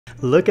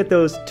Look at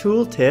those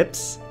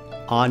tooltips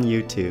on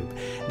YouTube.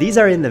 These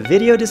are in the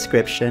video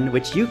description,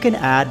 which you can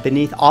add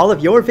beneath all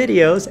of your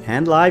videos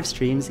and live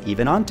streams,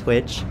 even on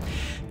Twitch,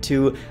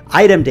 to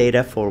item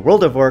data for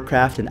World of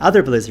Warcraft and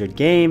other Blizzard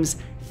games,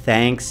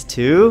 thanks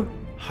to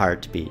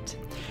Heartbeat.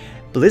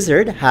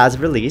 Blizzard has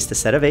released a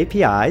set of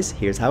APIs,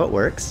 here's how it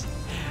works,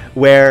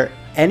 where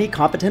any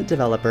competent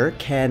developer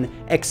can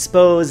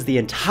expose the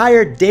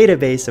entire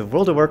database of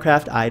World of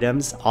Warcraft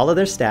items, all of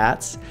their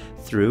stats,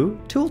 through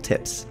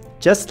tooltips,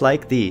 just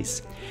like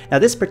these. Now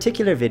this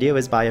particular video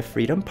is by a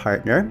Freedom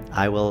partner.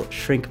 I will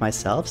shrink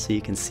myself so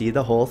you can see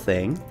the whole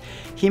thing.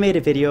 He made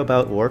a video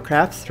about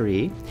Warcraft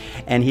 3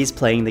 and he's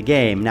playing the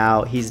game.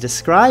 Now he's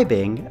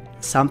describing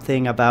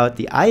something about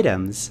the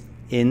items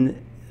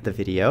in the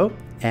video,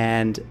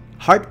 and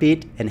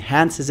Heartbeat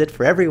enhances it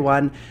for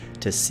everyone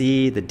to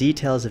see the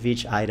details of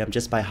each item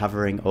just by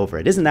hovering over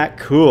it. Isn't that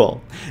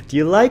cool? Do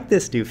you like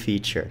this new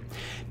feature?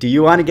 Do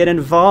you want to get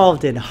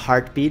involved in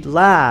Heartbeat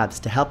Labs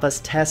to help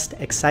us test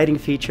exciting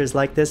features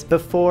like this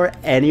before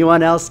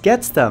anyone else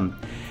gets them?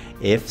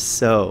 If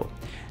so,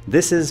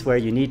 this is where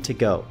you need to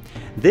go.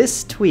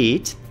 This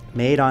tweet,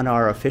 made on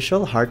our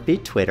official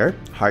Heartbeat Twitter,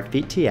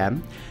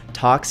 HeartbeatTM,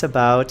 talks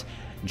about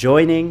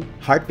joining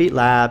Heartbeat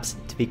Labs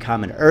to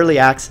become an early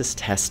access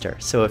tester.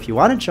 So if you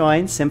want to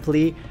join,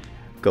 simply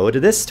go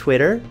to this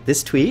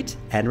tweet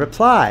and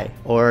reply,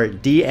 or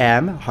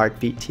DM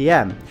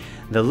HeartbeatTM.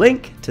 The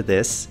link to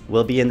this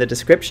will be in the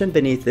description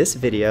beneath this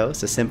video,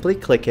 so simply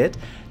click it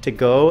to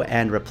go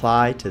and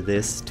reply to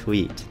this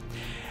tweet.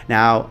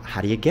 Now,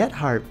 how do you get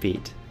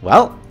Heartbeat?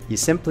 Well, you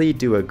simply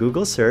do a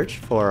Google search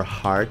for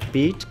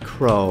Heartbeat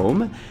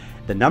Chrome.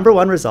 The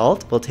 #1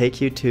 result will take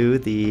you to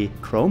the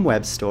Chrome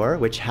web store,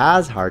 which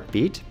has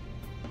Heartbeat,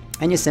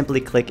 and you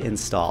simply click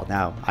install.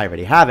 Now, I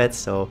already have it,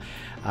 so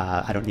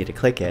I don't need to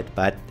click it,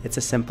 but it's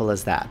as simple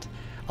as that.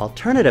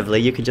 Alternatively,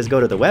 you can just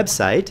go to the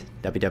website,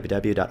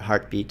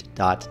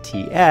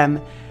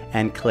 www.heartbeat.tm,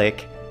 and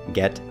click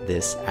Get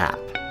This App.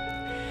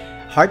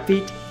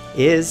 Heartbeat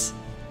is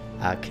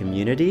a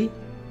community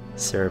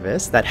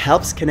service that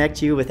helps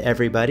connect you with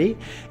everybody.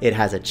 It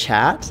has a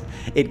chat.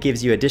 It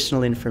gives you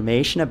additional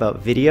information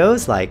about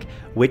videos, like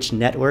which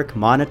network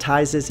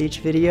monetizes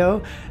each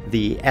video,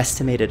 the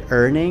estimated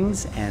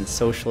earnings and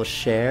social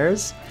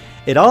shares.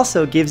 It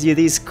also gives you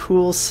these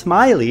cool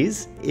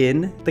smileys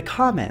in the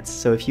comments.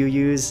 So if you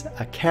use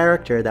a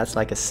character that's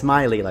like a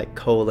smiley, like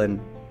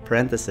colon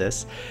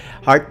parenthesis,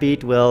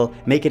 Heartbeat will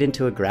make it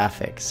into a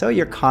graphic, so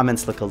your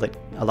comments look a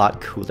lot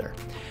cooler.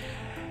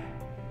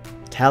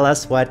 Tell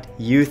us what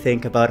you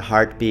think about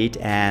Heartbeat,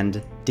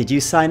 and did you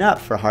sign up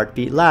for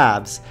Heartbeat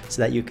Labs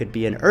so that you could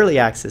be an early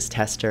access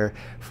tester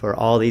for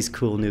all these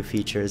cool new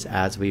features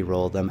as we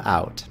roll them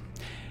out?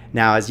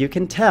 Now, as you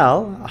can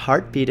tell,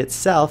 Heartbeat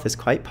itself is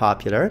quite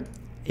popular.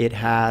 It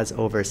has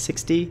over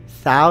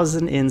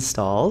 60,000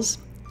 installs.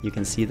 You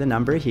can see the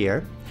number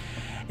here.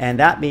 And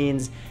that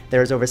means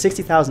there's over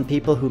 60,000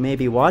 people who may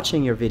be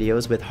watching your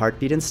videos with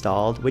Heartbeat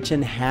installed, which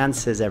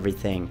enhances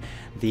everything.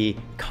 The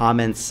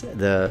comments,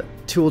 the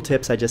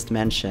tooltips I just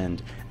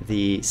mentioned,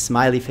 the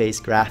smiley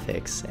face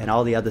graphics, and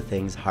all the other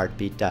things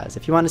Heartbeat does.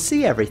 If you want to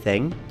see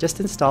everything,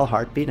 just install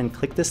Heartbeat and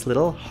click this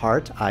little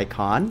heart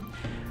icon.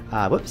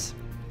 Whoops.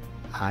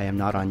 I am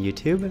not on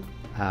YouTube.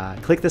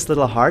 Click this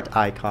little heart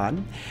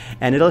icon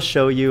and it'll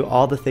show you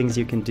all the things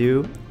you can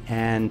do,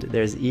 and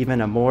there's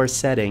even a more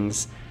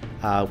settings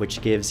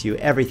which gives you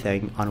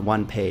everything on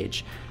one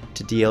page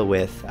to deal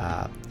with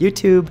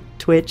YouTube,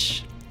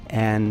 Twitch,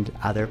 and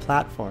other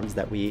platforms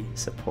that we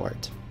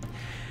support.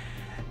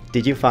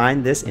 Did you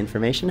find this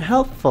information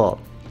helpful?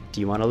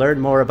 Do you want to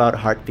learn more about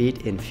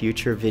Heartbeat in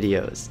future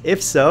videos?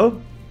 If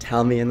so,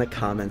 tell me in the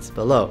comments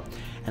below.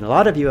 And a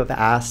lot of you have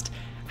asked,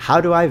 how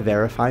do I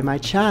verify my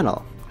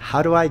channel?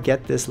 How do I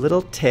get this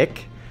little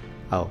tick?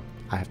 Oh,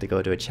 I have to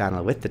go to a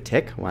channel with the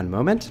tick. One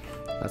moment.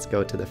 Let's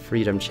go to the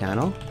Freedom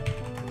channel.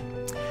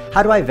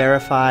 How do I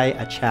verify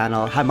a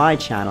channel, my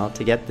channel,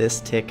 to get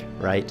this tick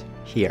right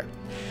here?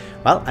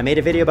 Well, I made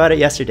a video about it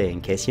yesterday.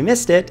 In case you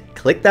missed it,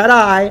 click that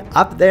eye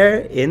up there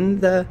in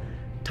the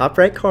top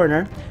right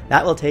corner.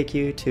 That will take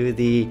you to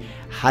the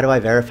How do I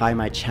verify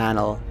my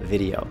channel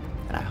video.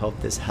 And I hope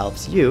this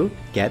helps you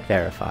get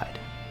verified.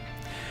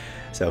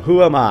 So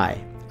who am I?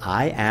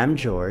 I am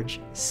George,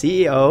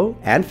 CEO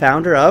and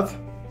founder of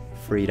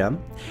Freedom,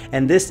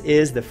 and this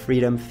is the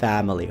Freedom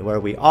family,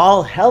 where we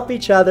all help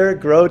each other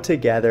grow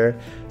together.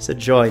 So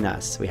join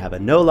us. We have a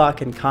no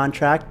lock-in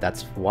contract.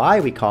 That's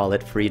why we call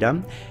it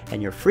Freedom,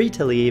 and you're free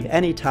to leave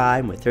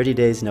anytime with 30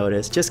 days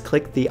notice. Just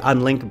click the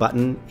unlink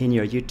button in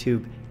your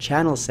YouTube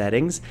channel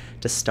settings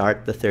to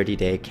start the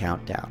 30-day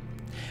countdown.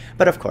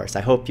 But of course,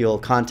 I hope you'll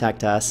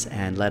contact us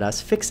and let us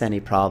fix any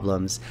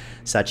problems,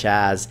 such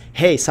as,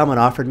 hey, someone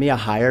offered me a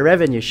higher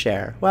revenue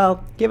share.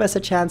 Well, give us a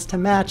chance to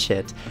match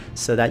it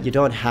so that you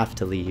don't have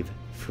to leave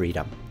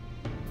Freedom.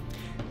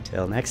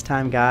 Till next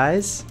time,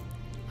 guys,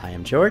 I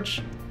am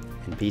George,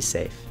 and be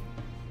safe.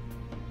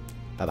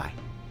 Bye-bye.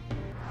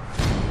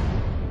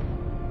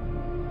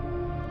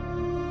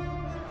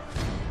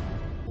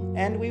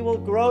 and we will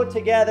grow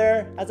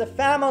together as a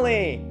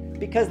family,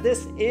 because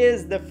this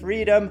is the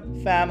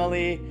Freedom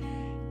Family.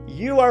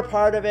 You are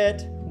part of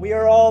it, we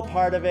are all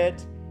part of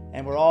it,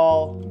 and we're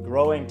all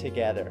growing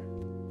together.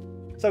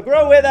 So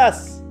grow with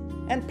us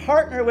and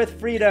partner with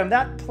Freedom.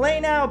 That Play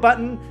Now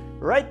button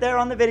right there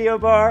on the video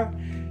bar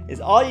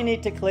is all you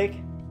need to click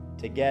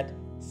to get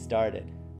started.